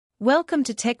Welcome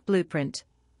to Tech Blueprint,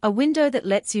 a window that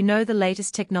lets you know the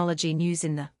latest technology news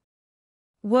in the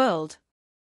world.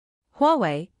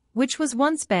 Huawei, which was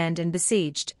once banned and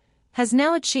besieged, has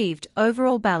now achieved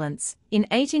overall balance in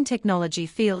 18 technology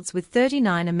fields with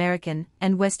 39 American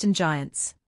and Western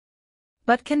giants.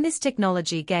 But can this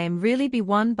technology game really be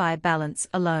won by balance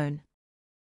alone?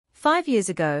 5 years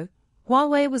ago,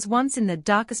 Huawei was once in the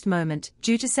darkest moment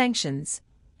due to sanctions,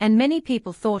 and many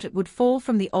people thought it would fall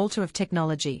from the altar of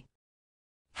technology.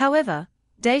 However,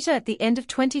 data at the end of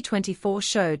 2024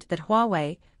 showed that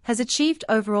Huawei has achieved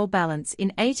overall balance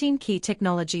in 18 key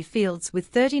technology fields with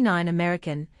 39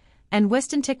 American and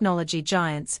Western technology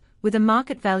giants with a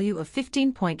market value of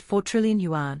 15.4 trillion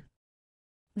yuan.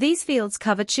 These fields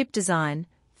cover chip design,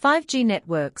 5G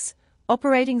networks,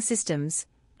 operating systems,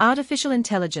 artificial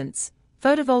intelligence,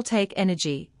 photovoltaic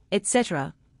energy,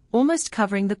 etc., almost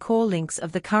covering the core links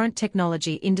of the current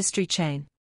technology industry chain.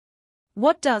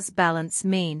 What does balance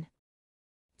mean?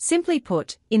 Simply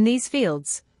put, in these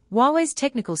fields, Huawei's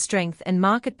technical strength and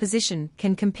market position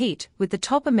can compete with the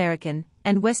top American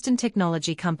and Western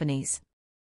technology companies.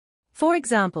 For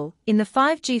example, in the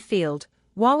 5G field,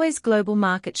 Huawei's global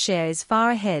market share is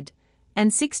far ahead,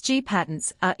 and 6G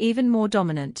patents are even more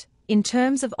dominant. In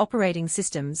terms of operating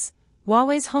systems,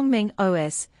 Huawei's Hongmeng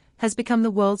OS has become the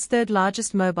world's third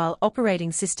largest mobile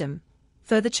operating system,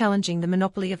 further challenging the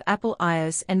monopoly of Apple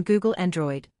iOS and Google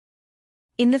Android.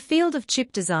 In the field of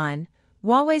chip design,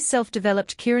 Huawei's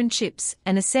self-developed Kirin chips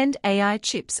and Ascend AI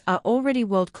chips are already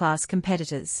world-class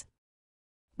competitors.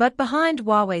 But behind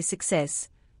Huawei's success,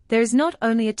 there is not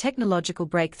only a technological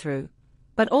breakthrough,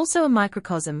 but also a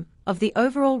microcosm of the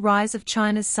overall rise of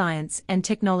China's science and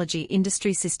technology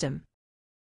industry system.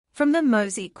 From the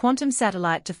MOSI quantum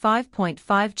satellite to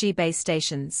 5.5G base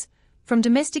stations, from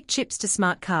domestic chips to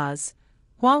smart cars,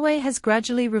 Huawei has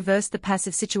gradually reversed the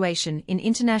passive situation in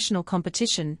international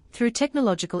competition through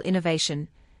technological innovation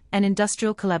and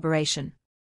industrial collaboration.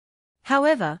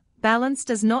 However, balance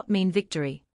does not mean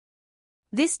victory.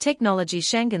 This technology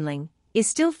shangling is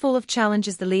still full of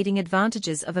challenges. The leading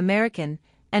advantages of American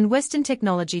and Western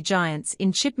technology giants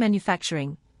in chip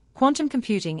manufacturing, quantum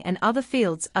computing and other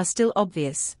fields are still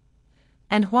obvious,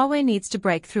 and Huawei needs to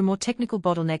break through more technical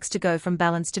bottlenecks to go from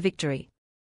balance to victory.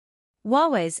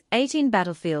 Huawei's 18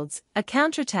 battlefields, a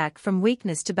counterattack from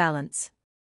weakness to balance.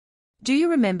 Do you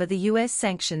remember the US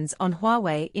sanctions on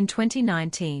Huawei in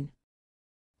 2019?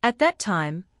 At that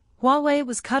time, Huawei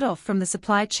was cut off from the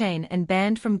supply chain and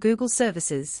banned from Google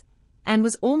services, and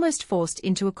was almost forced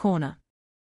into a corner.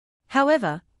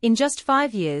 However, in just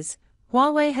 5 years,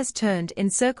 Huawei has turned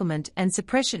encirclement and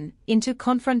suppression into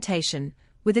confrontation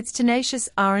with its tenacious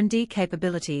R&D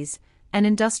capabilities and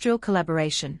industrial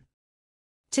collaboration.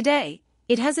 Today,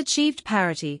 it has achieved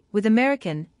parity with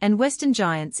American and Western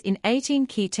giants in 18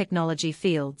 key technology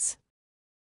fields.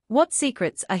 What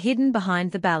secrets are hidden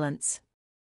behind the balance?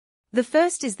 The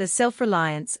first is the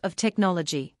self-reliance of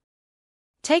technology.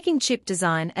 Taking chip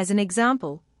design as an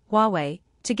example, Huawei,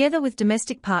 together with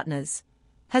domestic partners,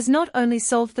 has not only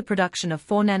solved the production of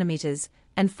 4 nanometers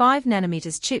and 5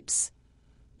 nanometers chips,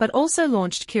 but also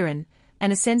launched Kirin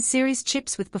and Ascend series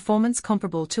chips with performance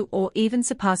comparable to or even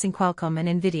surpassing Qualcomm and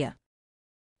Nvidia.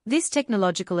 This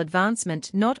technological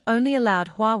advancement not only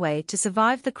allowed Huawei to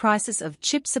survive the crisis of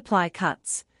chip supply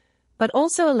cuts, but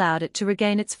also allowed it to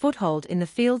regain its foothold in the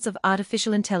fields of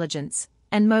artificial intelligence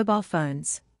and mobile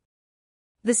phones.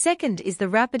 The second is the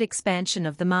rapid expansion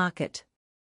of the market.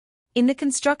 In the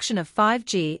construction of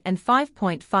 5G and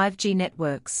 5.5G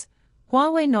networks,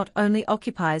 Huawei not only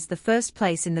occupies the first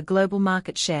place in the global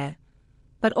market share,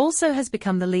 but also has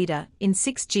become the leader in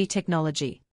 6G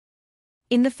technology.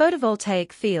 In the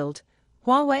photovoltaic field,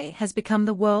 Huawei has become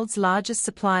the world's largest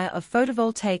supplier of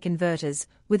photovoltaic inverters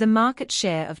with a market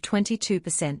share of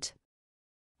 22%.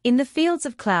 In the fields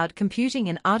of cloud computing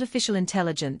and artificial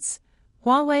intelligence,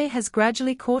 Huawei has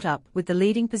gradually caught up with the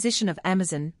leading position of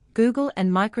Amazon, Google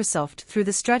and Microsoft through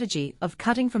the strategy of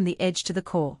cutting from the edge to the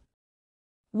core.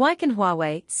 Why can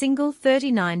Huawei single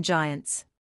 39 giants?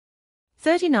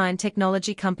 39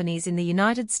 technology companies in the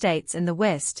United States and the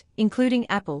West, including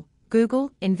Apple,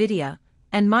 Google, Nvidia,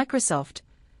 and Microsoft,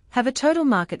 have a total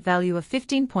market value of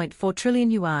 15.4 trillion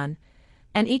yuan,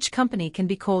 and each company can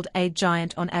be called a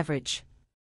giant on average.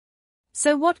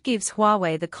 So what gives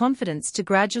Huawei the confidence to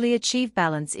gradually achieve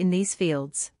balance in these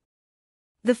fields?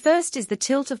 The first is the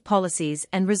tilt of policies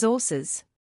and resources.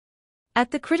 At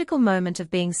the critical moment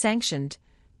of being sanctioned,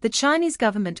 the Chinese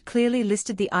government clearly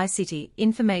listed the ICT,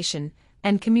 information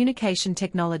and communication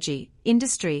technology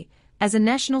industry as a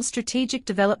national strategic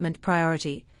development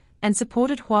priority and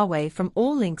supported Huawei from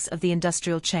all links of the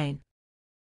industrial chain.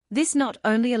 This not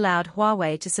only allowed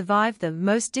Huawei to survive the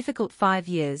most difficult 5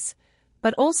 years,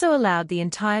 but also allowed the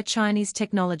entire Chinese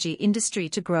technology industry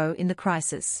to grow in the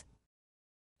crisis.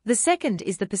 The second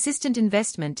is the persistent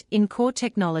investment in core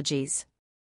technologies.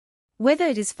 Whether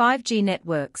it is 5G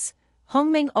networks,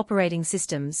 Hongmeng operating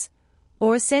systems,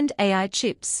 or Ascend AI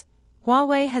chips,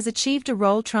 Huawei has achieved a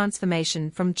role transformation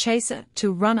from chaser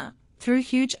to runner through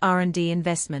huge R&D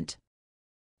investment.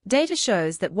 Data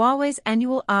shows that Huawei's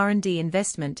annual R&D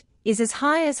investment is as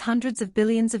high as hundreds of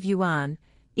billions of yuan,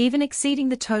 even exceeding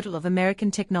the total of American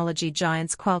technology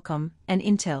giants Qualcomm and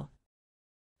Intel.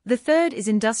 The third is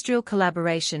industrial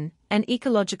collaboration and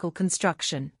ecological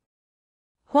construction.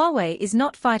 Huawei is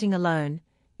not fighting alone.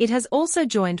 It has also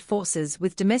joined forces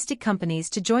with domestic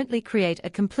companies to jointly create a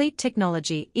complete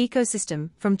technology ecosystem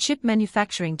from chip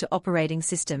manufacturing to operating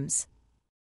systems.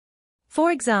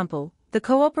 For example, the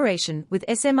cooperation with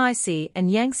SMIC and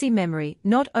Yangtze Memory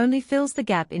not only fills the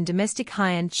gap in domestic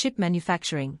high-end chip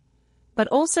manufacturing, but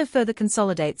also further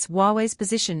consolidates Huawei's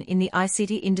position in the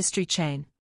ICT industry chain.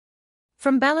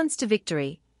 From balance to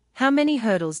victory, how many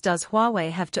hurdles does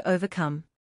Huawei have to overcome?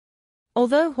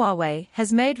 Although Huawei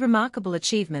has made remarkable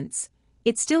achievements,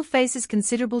 it still faces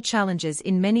considerable challenges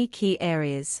in many key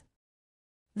areas.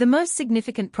 The most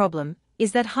significant problem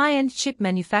is that high-end chip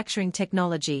manufacturing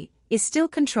technology is still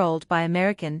controlled by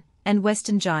American and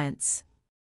Western giants.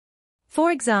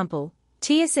 For example,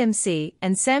 TSMC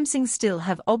and Samsung still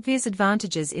have obvious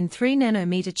advantages in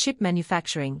 3-nanometer chip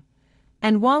manufacturing,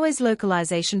 and Huawei's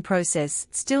localization process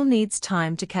still needs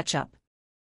time to catch up.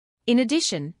 In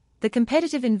addition, the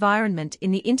competitive environment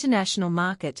in the international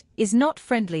market is not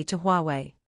friendly to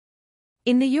Huawei.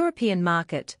 In the European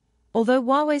market, although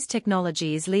Huawei's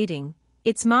technology is leading,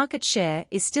 its market share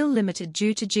is still limited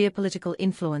due to geopolitical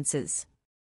influences.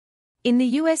 In the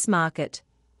US market,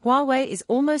 Huawei is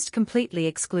almost completely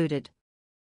excluded.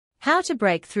 How to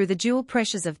break through the dual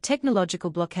pressures of technological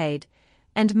blockade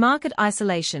and market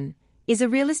isolation is a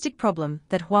realistic problem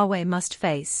that Huawei must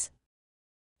face.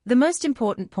 The most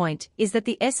important point is that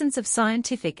the essence of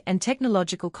scientific and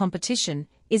technological competition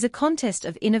is a contest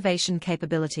of innovation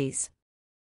capabilities.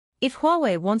 If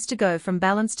Huawei wants to go from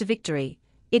balance to victory,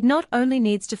 it not only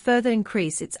needs to further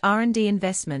increase its R&D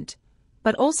investment,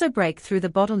 but also break through the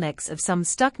bottlenecks of some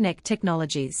stuck-neck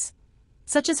technologies,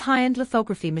 such as high-end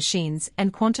lithography machines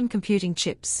and quantum computing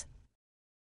chips.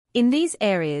 In these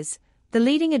areas, the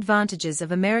leading advantages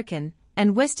of American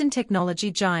and Western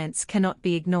technology giants cannot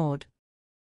be ignored.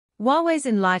 Huawei's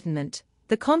enlightenment,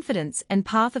 the confidence and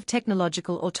path of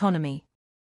technological autonomy.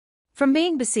 From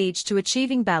being besieged to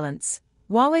achieving balance,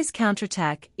 Huawei's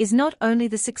counterattack is not only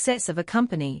the success of a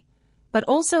company, but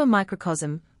also a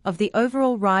microcosm of the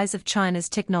overall rise of China's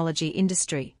technology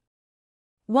industry.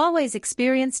 Huawei's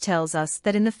experience tells us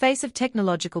that in the face of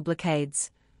technological blockades,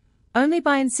 only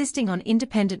by insisting on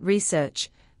independent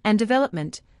research and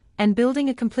development and building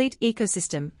a complete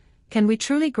ecosystem can we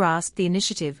truly grasp the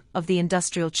initiative of the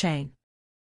industrial chain.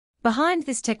 Behind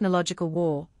this technological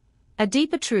war, a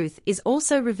deeper truth is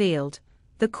also revealed.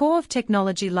 The core of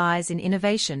technology lies in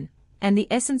innovation, and the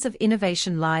essence of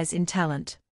innovation lies in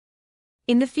talent.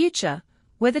 In the future,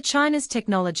 whether China's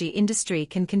technology industry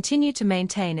can continue to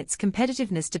maintain its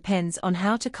competitiveness depends on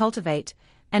how to cultivate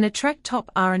and attract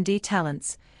top R&D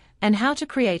talents, and how to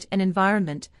create an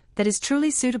environment that is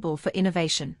truly suitable for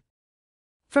innovation.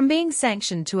 From being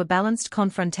sanctioned to a balanced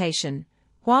confrontation,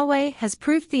 Huawei has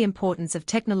proved the importance of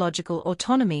technological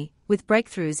autonomy with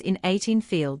breakthroughs in 18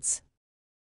 fields.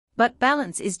 But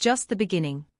balance is just the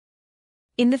beginning.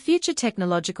 In the future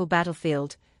technological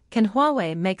battlefield, can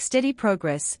Huawei make steady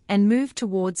progress and move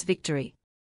towards victory?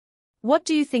 What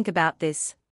do you think about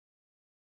this?